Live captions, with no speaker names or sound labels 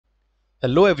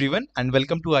Hello everyone and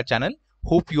welcome to our channel.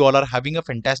 Hope you all are having a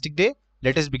fantastic day.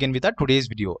 Let us begin with our today's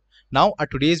video. Now our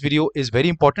today's video is very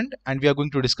important and we are going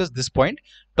to discuss this point,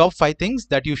 top 5 things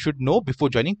that you should know before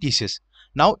joining TCS.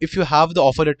 Now if you have the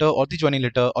offer letter or the joining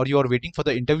letter or you are waiting for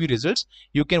the interview results,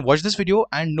 you can watch this video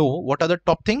and know what are the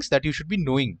top things that you should be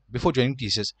knowing before joining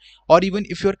TCS. Or even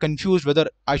if you are confused whether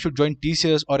I should join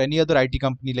TCS or any other IT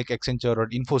company like Accenture or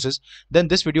Infosys, then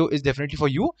this video is definitely for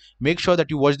you. Make sure that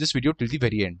you watch this video till the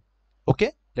very end.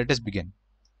 Okay, let us begin.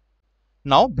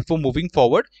 Now, before moving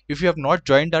forward, if you have not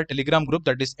joined our Telegram group,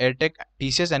 that is AirTech,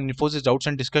 TCS and Infosys Doubts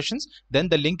and Discussions, then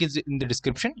the link is in the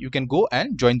description. You can go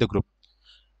and join the group.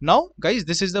 Now, guys,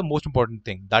 this is the most important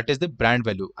thing. That is the brand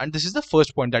value. And this is the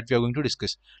first point that we are going to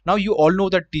discuss. Now, you all know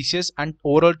that TCS and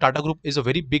overall Tata Group is a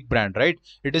very big brand, right?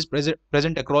 It is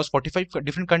present across 45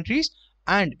 different countries.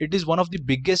 And it is one of the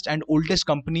biggest and oldest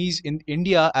companies in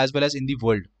India as well as in the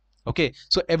world. Okay,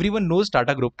 so everyone knows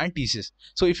Tata Group and TCS.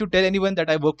 So if you tell anyone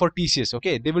that I work for TCS,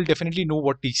 okay, they will definitely know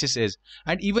what TCS is.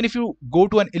 And even if you go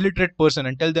to an illiterate person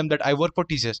and tell them that I work for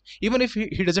TCS, even if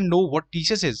he doesn't know what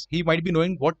TCS is, he might be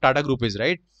knowing what Tata Group is,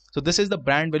 right? So this is the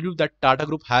brand value that Tata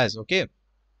Group has, okay?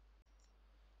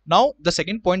 Now, the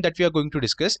second point that we are going to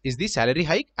discuss is the salary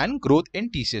hike and growth in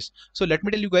TCS. So let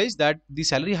me tell you guys that the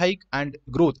salary hike and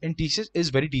growth in TCS is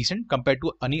very decent compared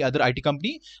to any other IT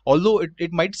company. Although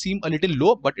it might seem a little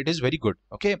low, but it is very good.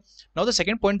 Okay. Now, the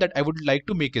second point that I would like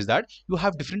to make is that you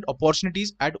have different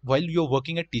opportunities while you're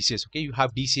working at TCS. Okay. You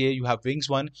have DCA, you have Wings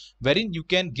One, wherein you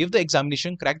can give the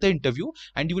examination, crack the interview,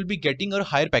 and you will be getting a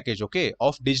higher package, okay,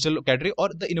 of digital category or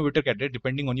the innovator category,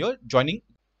 depending on your joining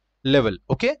level.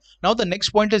 Okay, now the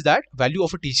next point is that value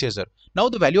of a TCSer. Now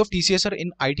the value of TCSer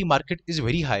in IT market is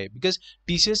very high because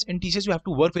TCS you have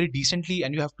to work very decently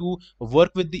and you have to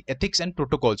work with the ethics and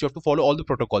protocols. You have to follow all the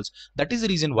protocols. That is the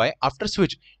reason why after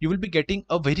switch you will be getting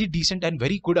a very decent and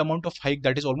very good amount of hike,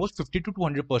 that is almost 50 to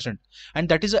 200%, and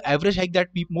that is the average hike that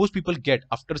most people get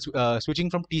after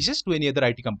switching from TCS to any other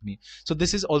IT company. So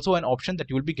this is also an option that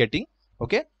you will be getting.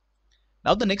 Okay.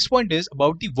 Now the next point is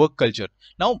about the work culture.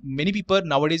 Now many people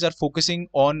nowadays are focusing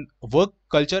on work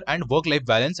culture and work life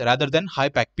balance rather than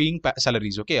paying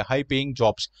salaries, okay, high paying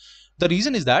jobs. The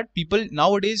reason is that people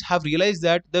nowadays have realized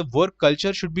that the work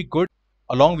culture should be good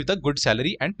along with a good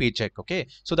salary and paycheck. Okay,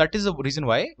 so that is the reason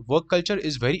why work culture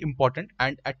is very important,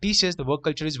 and at TCS the work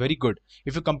culture is very good.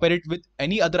 If you compare it with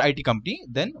any other IT company,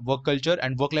 then work culture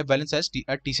and work life balance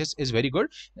at TCS is very good.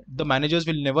 The managers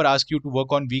will never ask you to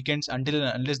work on weekends until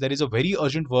and unless there is a very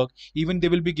urgent work. Even they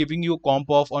will be giving you comp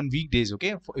off on weekdays,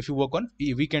 okay, if you work on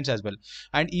weekends as well.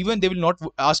 And even they will not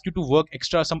ask you to work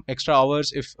some extra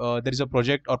hours if there is a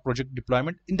project or project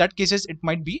deployment. In that cases it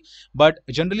might be, but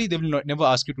generally they will never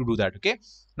ask you to do that. Okay,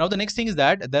 now the next thing is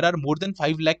that there are more than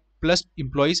 5 lakh plus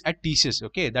employees at TCS.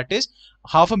 Okay, that is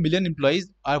 500,000 employees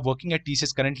are working at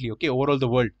TCS currently, okay, overall the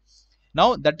world.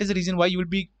 Now that is the reason why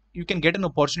you can get an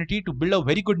opportunity to build a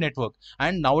very good network.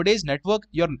 And nowadays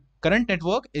your current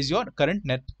network is your current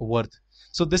net worth.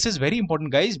 So this is very important,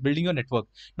 guys, building your network.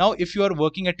 Now if you are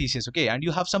working at TCS, okay, and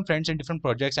you have some friends in different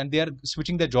projects and they are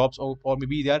switching their jobs, or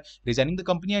maybe they are resigning the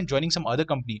company and joining some other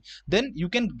company, then you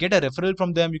can get a referral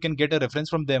from them, you can get a reference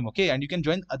from them, okay, and you can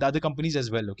join the other companies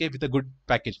as well, okay, with a good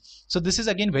package. So this is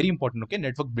again very important, okay,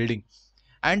 network building.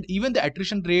 And even the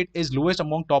attrition rate is lowest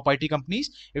among top IT companies.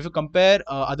 If you compare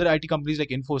other IT companies like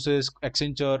Infosys,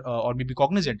 Accenture, or maybe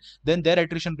Cognizant, then their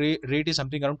attrition rate is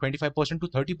something around 25% to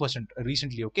 30%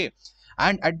 recently. Okay,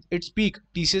 and at its peak,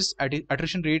 TCS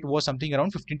attrition rate was something around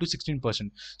 15 to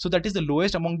 16%. So that is the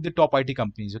lowest among the top IT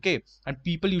companies. Okay, and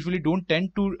people usually don't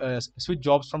tend to switch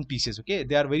jobs from TCS. Okay,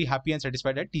 they are very happy and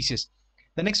satisfied at TCS.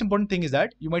 The next important thing is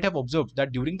that you might have observed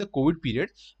that during the COVID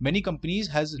period, many companies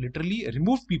has literally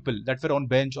removed people that were on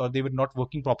bench or they were not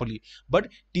working properly. But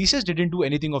TCS didn't do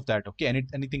anything of that, okay,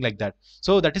 anything like that.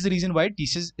 So that is the reason why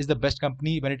TCS is the best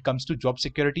company when it comes to job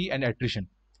security and attrition.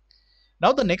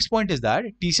 Now the next point is that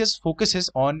TCS focuses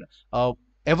on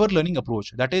ever learning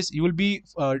approach. That is, you will be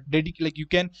like you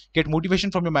can get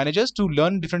motivation from your managers to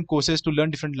learn different courses, to learn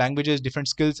different languages, different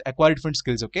skills, acquire different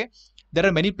skills. Okay, there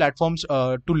are many platforms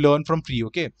to learn from free.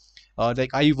 Okay,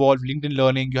 like iEvolve, LinkedIn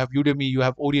Learning, you have Udemy, you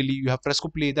have Orially, you have Fresco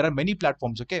Play. There are many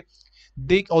platforms. Okay,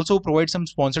 they also provide some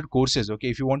sponsored courses. Okay,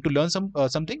 if you want to learn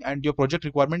something and your project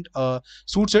requirement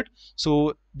suits it,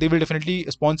 so they will definitely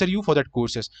sponsor you for that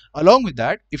courses. Along with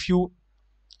that, if you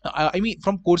I mean,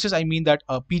 from courses, I mean that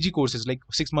PG courses like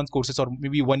 6 months courses or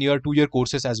maybe 1 year, 2 year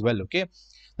courses as well. Okay.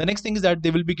 The next thing is that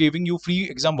they will be giving you free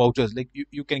exam vouchers. Like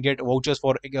you can get vouchers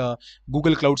for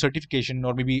Google Cloud certification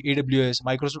or maybe AWS,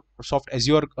 Microsoft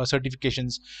Azure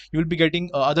certifications. You will be getting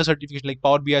other certifications like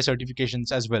Power BI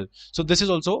certifications as well. So this is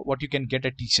also what you can get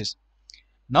at TCS.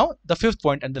 Now, the fifth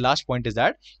point and the last point is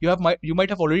that you might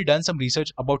have already done some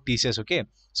research about TCS. Okay,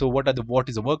 so what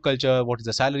is the work culture, what is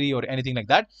the salary, or anything like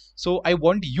that. So I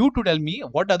want you to tell me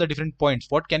what are the different points.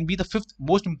 What can be the fifth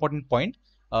most important point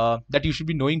that you should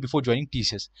be knowing before joining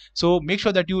TCS. So make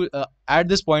sure that you add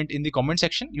this point in the comment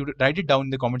section. You write it down in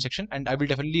the comment section, and I will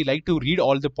definitely like to read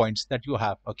all the points that you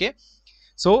have. Okay.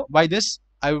 So by this,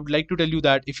 I would like to tell you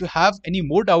that if you have any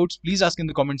more doubts, please ask in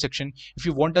the comment section. If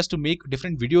you want us to make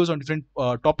different videos on different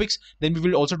topics, then we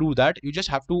will also do that. You just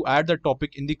have to add the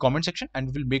topic in the comment section and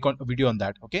we will make a video on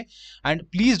that. Okay. And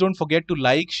please don't forget to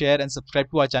like, share and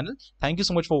subscribe to our channel. Thank you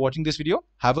so much for watching this video.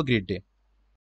 Have a great day.